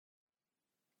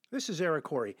This is Eric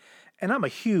Corey, and I'm a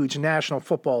huge National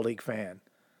Football League fan.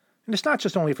 And it's not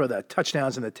just only for the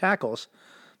touchdowns and the tackles.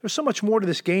 There's so much more to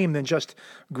this game than just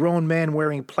grown men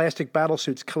wearing plastic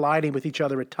battlesuits colliding with each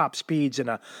other at top speeds in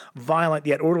a violent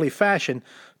yet orderly fashion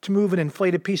to move an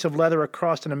inflated piece of leather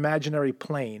across an imaginary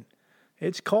plane.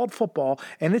 It's called football,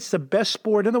 and it's the best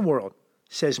sport in the world,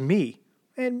 says me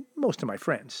and most of my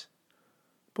friends.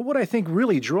 But what I think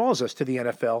really draws us to the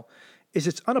NFL is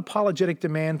its unapologetic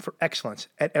demand for excellence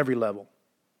at every level.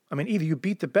 I mean, either you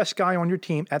beat the best guy on your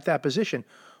team at that position,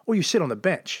 or you sit on the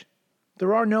bench.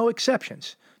 There are no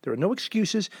exceptions. There are no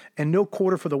excuses and no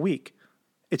quarter for the weak.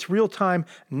 It's real-time,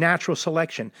 natural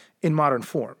selection in modern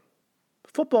form.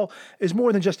 Football is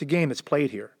more than just a game that's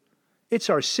played here. It's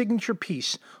our signature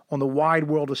piece on the wide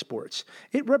world of sports.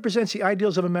 It represents the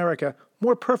ideals of America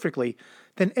more perfectly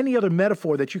than any other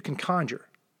metaphor that you can conjure.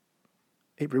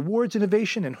 It rewards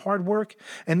innovation and hard work,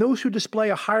 and those who display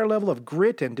a higher level of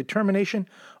grit and determination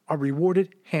are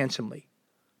rewarded handsomely.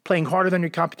 Playing harder than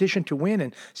your competition to win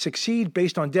and succeed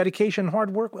based on dedication and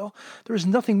hard work, well, there is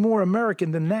nothing more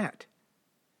American than that.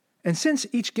 And since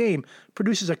each game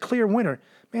produces a clear winner,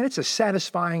 man, it's as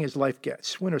satisfying as life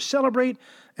gets. Winners celebrate,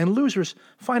 and losers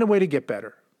find a way to get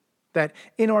better. That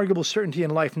inarguable certainty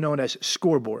in life known as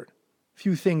scoreboard.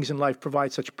 Few things in life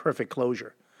provide such perfect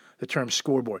closure. The term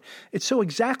scoreboard. It so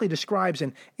exactly describes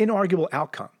an inarguable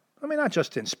outcome. I mean, not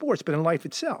just in sports, but in life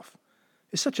itself.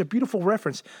 It's such a beautiful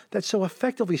reference that so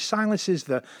effectively silences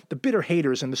the bitter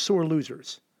haters and the sore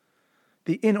losers.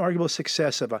 The inarguable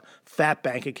success of a fat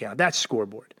bank account, that's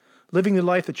scoreboard. Living the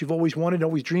life that you've always wanted,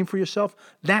 always dreamed for yourself,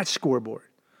 that's scoreboard.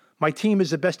 My team is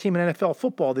the best team in NFL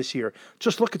football this year.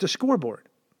 Just look at the scoreboard.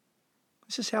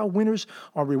 This is how winners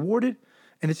are rewarded,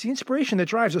 and it's the inspiration that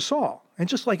drives us all. And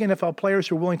just like NFL players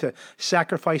who are willing to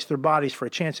sacrifice their bodies for a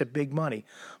chance at big money,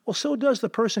 well, so does the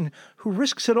person who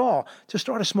risks it all to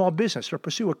start a small business or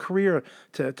pursue a career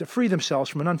to free themselves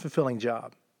from an unfulfilling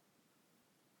job.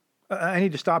 I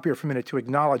need to stop here for a minute to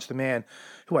acknowledge the man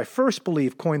who I first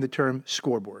believe coined the term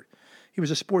scoreboard. He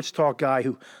was a sports talk guy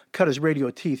who cut his radio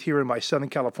teeth here in my Southern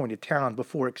California town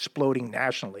before exploding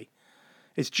nationally.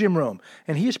 It's Jim Rome,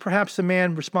 and he is perhaps the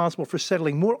man responsible for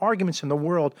settling more arguments in the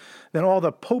world than all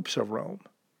the popes of Rome.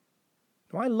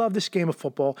 Now, I love this game of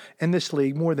football and this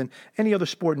league more than any other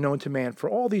sport known to man for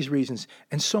all these reasons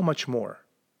and so much more.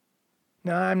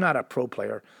 Now, I'm not a pro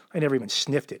player. I never even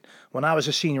sniffed it. When I was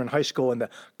a senior in high school and the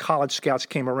college scouts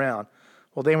came around,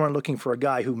 well, they weren't looking for a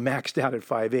guy who maxed out at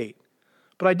 5'8".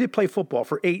 But I did play football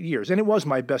for 8 years, and it was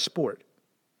my best sport.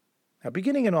 Now,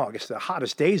 beginning in August, the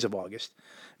hottest days of August,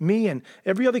 me and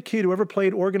every other kid who ever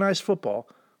played organized football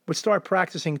would start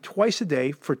practicing twice a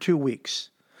day for 2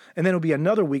 weeks. And then it'll be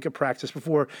another week of practice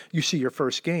before you see your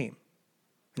first game.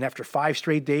 And after 5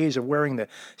 straight days of wearing the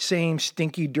same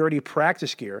stinky, dirty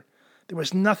practice gear, there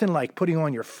was nothing like putting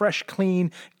on your fresh,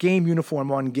 clean game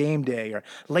uniform on game day, or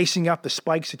lacing up the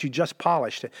spikes that you just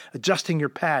polished, adjusting your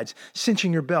pads,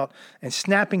 cinching your belt, and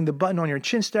snapping the button on your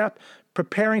chin strap,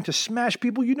 preparing to smash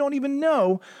people you don't even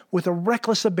know with a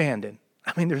reckless abandon.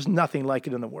 I mean, there's nothing like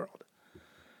it in the world.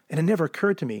 And it never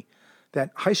occurred to me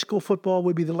that high school football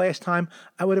would be the last time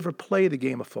I would ever play the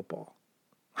game of football.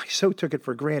 I so took it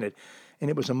for granted, and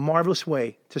it was a marvelous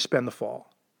way to spend the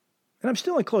fall. And I'm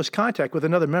still in close contact with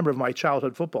another member of my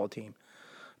childhood football team.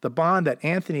 The bond that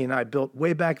Anthony and I built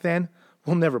way back then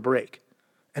will never break.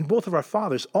 And both of our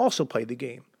fathers also played the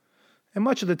game. And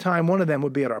much of the time, one of them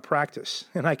would be at our practice.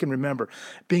 And I can remember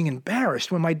being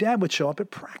embarrassed when my dad would show up at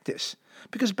practice.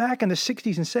 Because back in the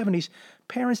 60s and 70s,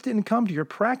 parents didn't come to your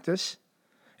practice.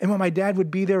 And when my dad would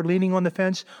be there leaning on the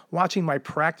fence, watching my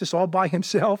practice all by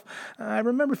himself, I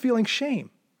remember feeling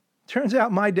shame. Turns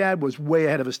out my dad was way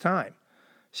ahead of his time.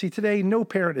 See, today, no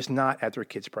parent is not at their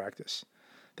kids' practice.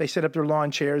 They set up their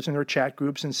lawn chairs in their chat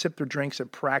groups and sip their drinks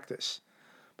at practice.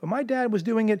 But my dad was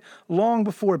doing it long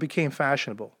before it became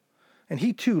fashionable. And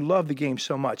he, too, loved the game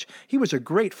so much. He was a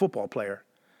great football player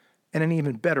and an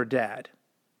even better dad.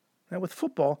 Now, with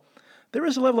football, there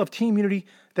is a level of team unity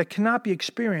that cannot be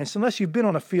experienced unless you've been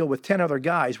on a field with 10 other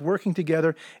guys working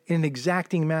together in an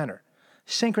exacting manner,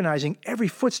 synchronizing every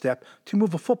footstep to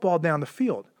move a football down the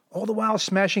field, all the while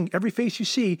smashing every face you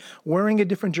see wearing a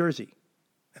different jersey.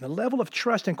 And the level of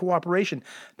trust and cooperation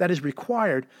that is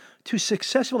required to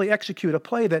successfully execute a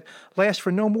play that lasts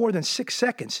for no more than 6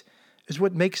 seconds is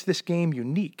what makes this game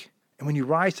unique. And when you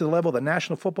rise to the level of the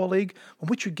National Football League,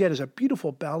 what you get is a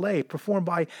beautiful ballet performed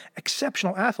by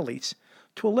exceptional athletes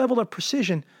to a level of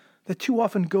precision that too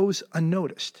often goes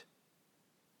unnoticed.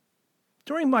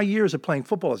 During my years of playing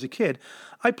football as a kid,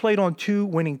 I played on 2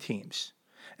 winning teams.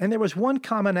 And there was one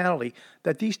commonality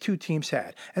that these 2 teams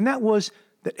had, and that was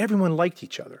that everyone liked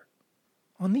each other.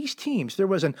 On these teams, there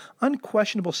was an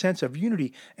unquestionable sense of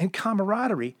unity and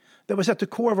camaraderie that was at the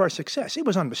core of our success. It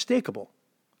was unmistakable.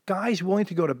 Guys willing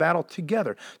to go to battle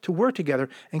together, to work together,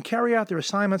 and carry out their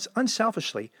assignments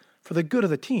unselfishly for the good of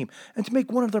the team, and to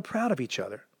make one another proud of each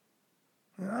other.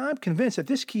 I'm convinced that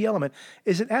this key element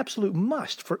is an absolute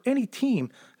must for any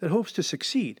team that hopes to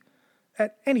succeed,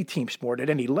 at any team sport, at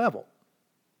any level.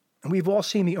 And we've all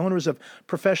seen the owners of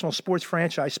professional sports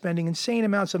franchise spending insane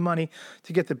amounts of money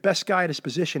to get the best guy at his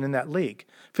position in that league,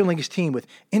 filling his team with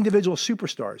individual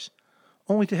superstars,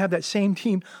 only to have that same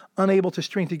team unable to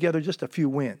string together just a few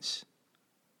wins.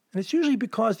 And it's usually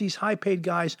because these high-paid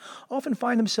guys often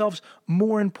find themselves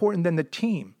more important than the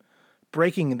team,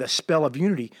 breaking the spell of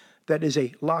unity that is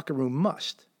a locker room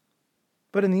must.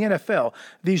 But in the NFL,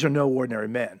 these are no ordinary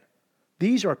men.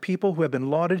 These are people who have been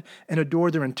lauded and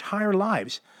adored their entire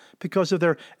lives because of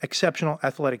their exceptional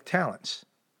athletic talents.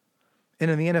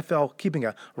 And in the NFL, keeping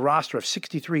a roster of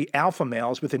 63 alpha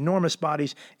males with enormous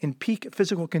bodies in peak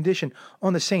physical condition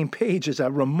on the same page is a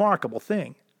remarkable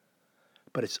thing.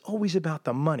 But it's always about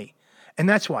the money, and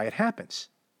that's why it happens.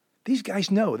 These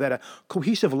guys know that a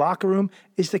cohesive locker room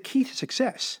is the key to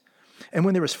success. And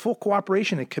when there is full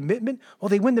cooperation and commitment, well,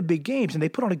 they win the big games and they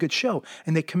put on a good show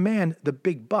and they command the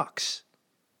big bucks.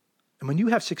 And when you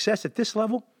have success at this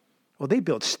level, well, they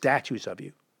build statues of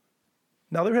you.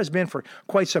 Now, there has been for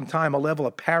quite some time a level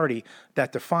of parity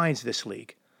that defines this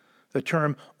league. The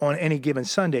term "on any given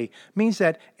Sunday" means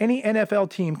that any NFL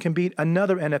team can beat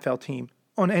another NFL team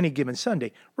on any given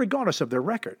Sunday, regardless of their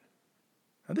record.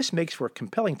 Now, this makes for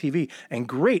compelling TV and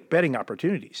great betting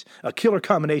opportunities, a killer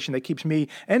combination that keeps me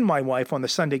and my wife on the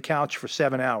Sunday couch for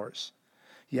 7 hours.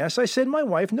 Yes, I said my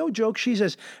wife, no joke, she's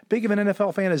as big of an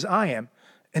NFL fan as I am,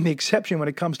 and the exception when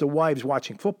it comes to wives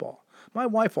watching football. My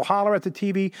wife will holler at the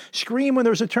TV, scream when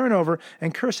there's a turnover,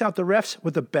 and curse out the refs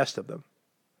with the best of them.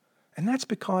 And that's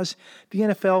because the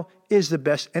NFL is the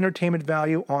best entertainment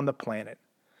value on the planet.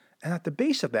 And at the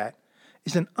base of that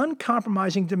is an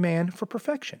uncompromising demand for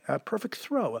perfection, a perfect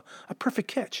throw, a perfect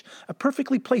catch, a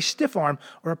perfectly placed stiff arm,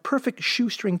 or a perfect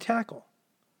shoestring tackle.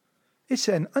 It's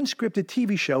an unscripted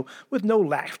TV show with no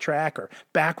laugh track or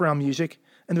background music,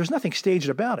 and there's nothing staged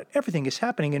about it. Everything is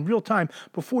happening in real time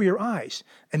before your eyes,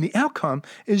 and the outcome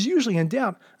is usually in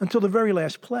doubt until the very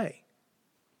last play.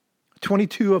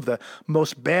 22 of the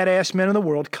most badass men in the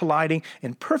world colliding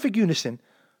in perfect unison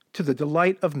to the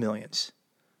delight of millions.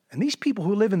 And these people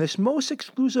who live in this most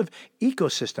exclusive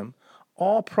ecosystem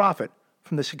all profit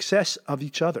from the success of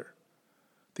each other.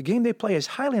 The game they play is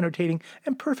highly entertaining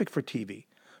and perfect for TV.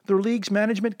 Their league's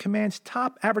management commands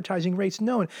top advertising rates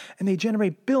known, and they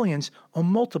generate billions on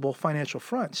multiple financial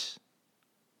fronts.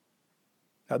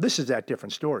 Now, this is that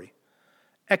different story.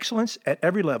 Excellence at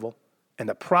every level, and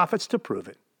the profits to prove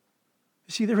it.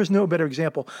 You see, there is no better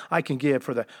example I can give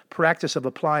for the practice of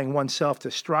applying oneself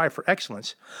to strive for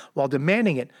excellence while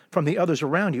demanding it from the others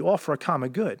around you, all for a common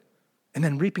good, and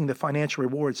then reaping the financial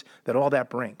rewards that all that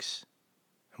brings.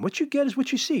 And what you get is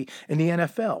what you see in the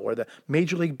NFL or the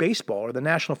Major League Baseball or the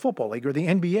National Football League or the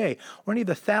NBA or any of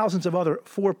the thousands of other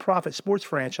for-profit sports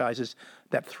franchises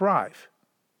that thrive.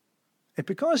 And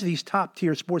because these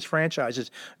top-tier sports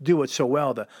franchises do it so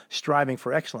well, the striving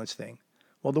for excellence thing,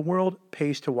 well, the world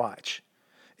pays to watch.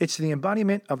 It's the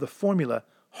embodiment of the formula,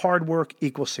 hard work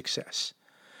equals success.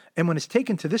 And when it's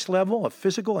taken to this level of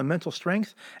physical and mental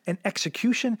strength and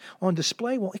execution on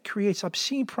display, well, it creates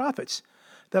obscene profits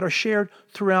that are shared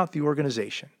throughout the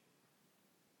organization.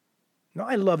 Now,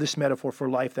 I love this metaphor for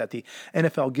life that the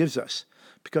NFL gives us,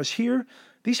 because here,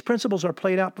 these principles are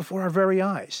played out before our very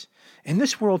eyes. In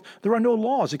this world, there are no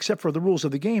laws except for the rules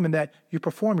of the game and that you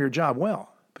perform your job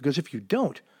well, because if you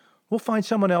don't, we'll find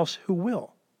someone else who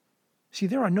will. See,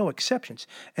 there are no exceptions,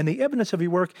 and the evidence of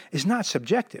your work is not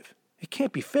subjective. It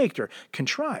can't be faked or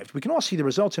contrived. We can all see the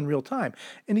results in real time,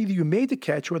 and either you made the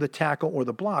catch or the tackle or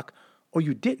the block, or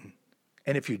you didn't.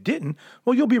 And if you didn't,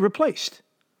 well, you'll be replaced.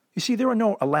 You see, there are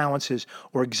no allowances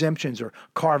or exemptions or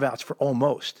carve-outs for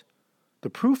almost. The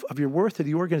proof of your worth to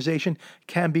the organization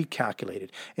can be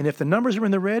calculated. And if the numbers are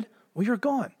in the red, well, you're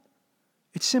gone.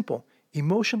 It's simple,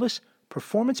 emotionless,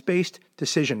 performance-based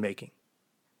decision-making.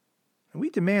 And we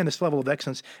demand this level of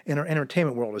excellence in our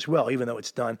entertainment world as well, even though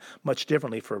it's done much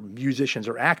differently for musicians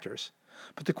or actors.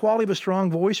 But the quality of a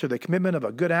strong voice or the commitment of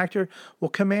a good actor will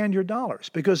command your dollars,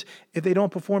 because if they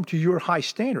don't perform to your high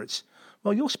standards,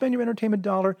 well, you'll spend your entertainment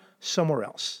dollar somewhere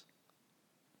else.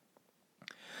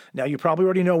 Now, you probably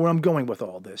already know where I'm going with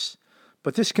all this,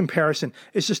 but this comparison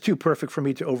is just too perfect for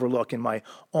me to overlook in my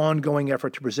ongoing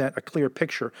effort to present a clear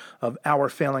picture of our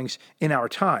failings in our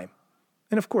time,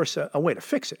 and of course, a way to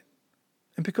fix it.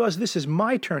 And because this is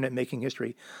my turn at making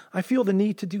history, I feel the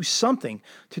need to do something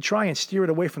to try and steer it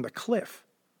away from the cliff.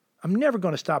 I'm never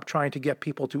going to stop trying to get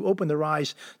people to open their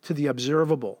eyes to the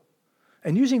observable.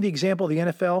 And using the example of the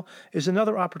NFL is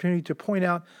another opportunity to point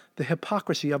out the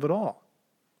hypocrisy of it all.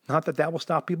 Not that that will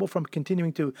stop people from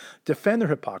continuing to defend their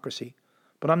hypocrisy,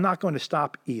 but I'm not going to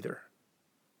stop either.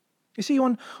 You see,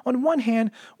 on one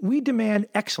hand, we demand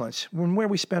excellence when where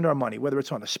we spend our money, whether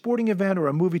it's on a sporting event or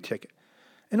a movie ticket.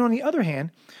 And on the other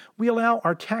hand, we allow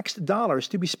our taxed dollars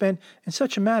to be spent in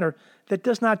such a manner that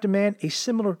does not demand a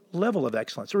similar level of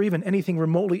excellence or even anything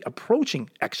remotely approaching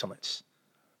excellence.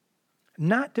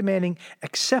 Not demanding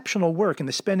exceptional work in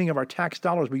the spending of our taxed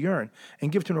dollars we earn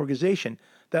and give to an organization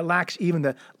that lacks even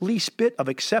the least bit of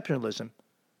exceptionalism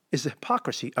is the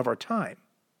hypocrisy of our time.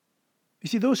 You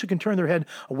see, those who can turn their head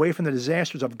away from the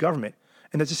disasters of government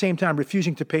and at the same time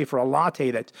refusing to pay for a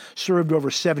latte that's served over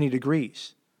 70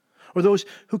 degrees, or those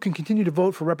who can continue to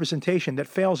vote for representation that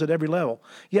fails at every level,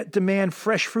 yet demand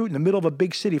fresh fruit in the middle of a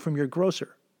big city from your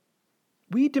grocer.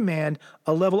 We demand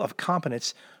a level of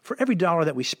competence for every dollar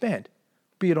that we spend,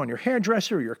 be it on your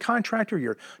hairdresser or your contractor,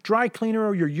 your dry cleaner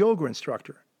or your yoga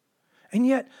instructor. And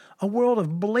yet, a world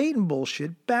of blatant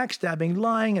bullshit, backstabbing,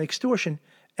 lying, and extortion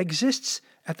exists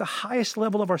at the highest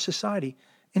level of our society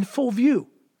in full view.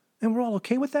 And we're all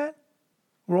okay with that?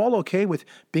 We're all okay with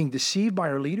being deceived by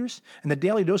our leaders and the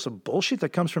daily dose of bullshit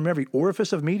that comes from every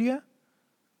orifice of media?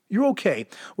 You're okay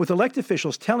with elected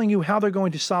officials telling you how they're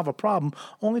going to solve a problem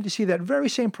only to see that very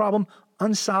same problem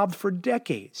unsolved for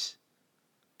decades.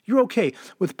 You're okay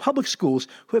with public schools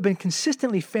who have been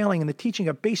consistently failing in the teaching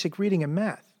of basic reading and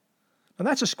math. Now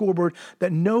that's a scoreboard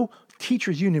that no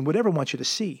teachers union would ever want you to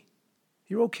see.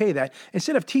 You're okay that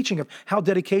instead of teaching of how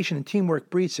dedication and teamwork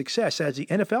breeds success, as the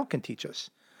NFL can teach us,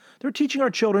 they're teaching our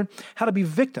children how to be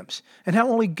victims and how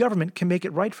only government can make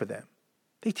it right for them.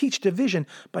 They teach division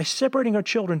by separating our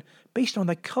children based on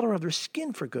the color of their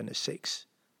skin, for goodness sakes.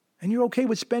 And you're okay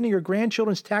with spending your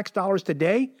grandchildren's tax dollars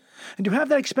today and to have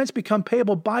that expense become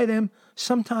payable by them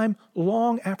sometime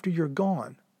long after you're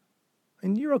gone.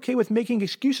 And you're okay with making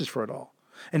excuses for it all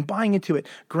and buying into it,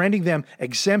 granting them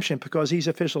exemption because these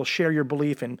officials share your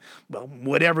belief in, well,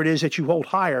 whatever it is that you hold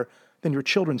higher than your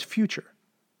children's future.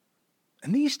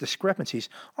 And these discrepancies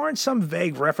aren't some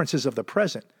vague references of the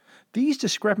present. These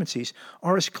discrepancies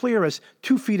are as clear as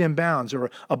 2 feet in bounds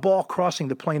or a ball crossing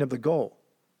the plane of the goal.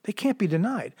 They can't be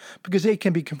denied because they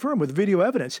can be confirmed with video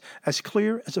evidence as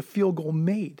clear as a field goal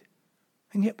made.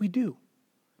 And yet we do.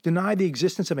 Deny the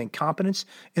existence of incompetence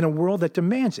in a world that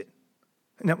demands it.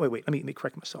 Now, wait, let me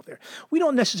correct myself there. We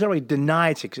don't necessarily deny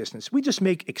its existence. We just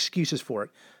make excuses for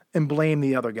it and blame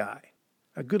the other guy.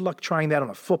 Good luck trying that on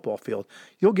a football field.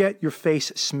 You'll get your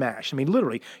face smashed. I mean,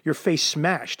 literally, your face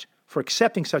smashed for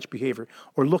accepting such behavior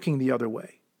or looking the other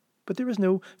way. But there is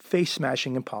no face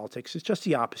smashing in politics. It's just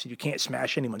the opposite. You can't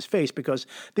smash anyone's face because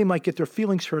they might get their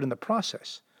feelings hurt in the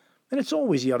process. And it's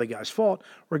always the other guy's fault,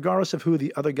 regardless of who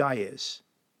the other guy is.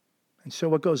 And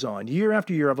so it goes on, year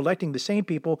after year of electing the same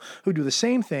people who do the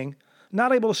same thing,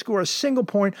 not able to score a single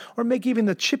point or make even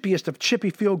the chippiest of chippy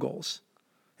field goals.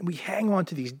 And we hang on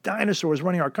to these dinosaurs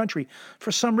running our country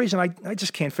for some reason I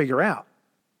just can't figure out.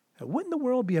 Now, wouldn't the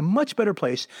world be a much better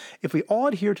place if we all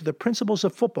adhere to the principles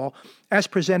of football as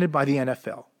presented by the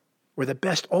NFL, where the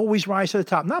best always rise to the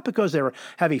top, not because they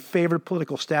have a favored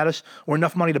political status or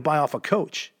enough money to buy off a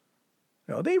coach.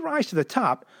 No, they rise to the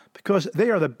top because they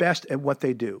are the best at what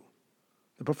they do.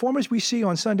 The performers we see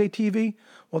on Sunday TV,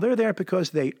 well, they're there because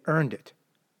they earned it.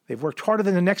 They've worked harder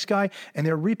than the next guy, and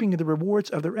they're reaping the rewards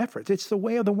of their efforts. It's the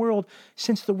way of the world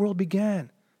since the world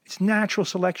began. It's natural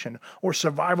selection or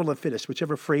survival of the fittest,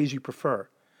 whichever phrase you prefer.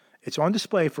 It's on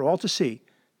display for all to see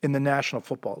in the National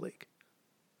Football League.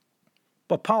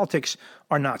 But politics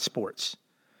are not sports.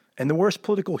 And the worst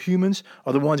political humans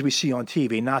are the ones we see on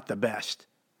TV, not the best.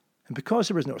 And because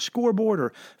there is no scoreboard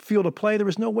or field of play, there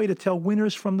is no way to tell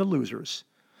winners from the losers.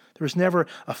 There is never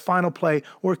a final play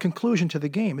or a conclusion to the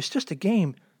game. It's just a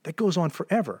game that goes on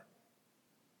forever.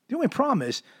 The only problem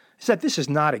is that this is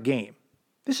not a game.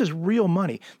 This is real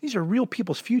money. These are real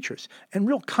people's futures and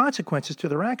real consequences to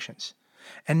their actions.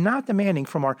 And not demanding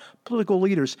from our political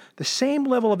leaders the same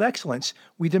level of excellence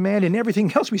we demand in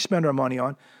everything else we spend our money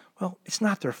on, well, it's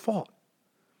not their fault.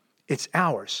 It's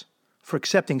ours for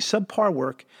accepting subpar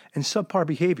work and subpar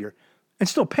behavior and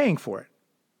still paying for it.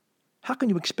 How can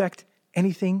you expect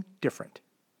anything different?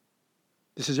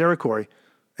 This is Eric Corey,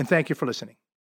 and thank you for listening.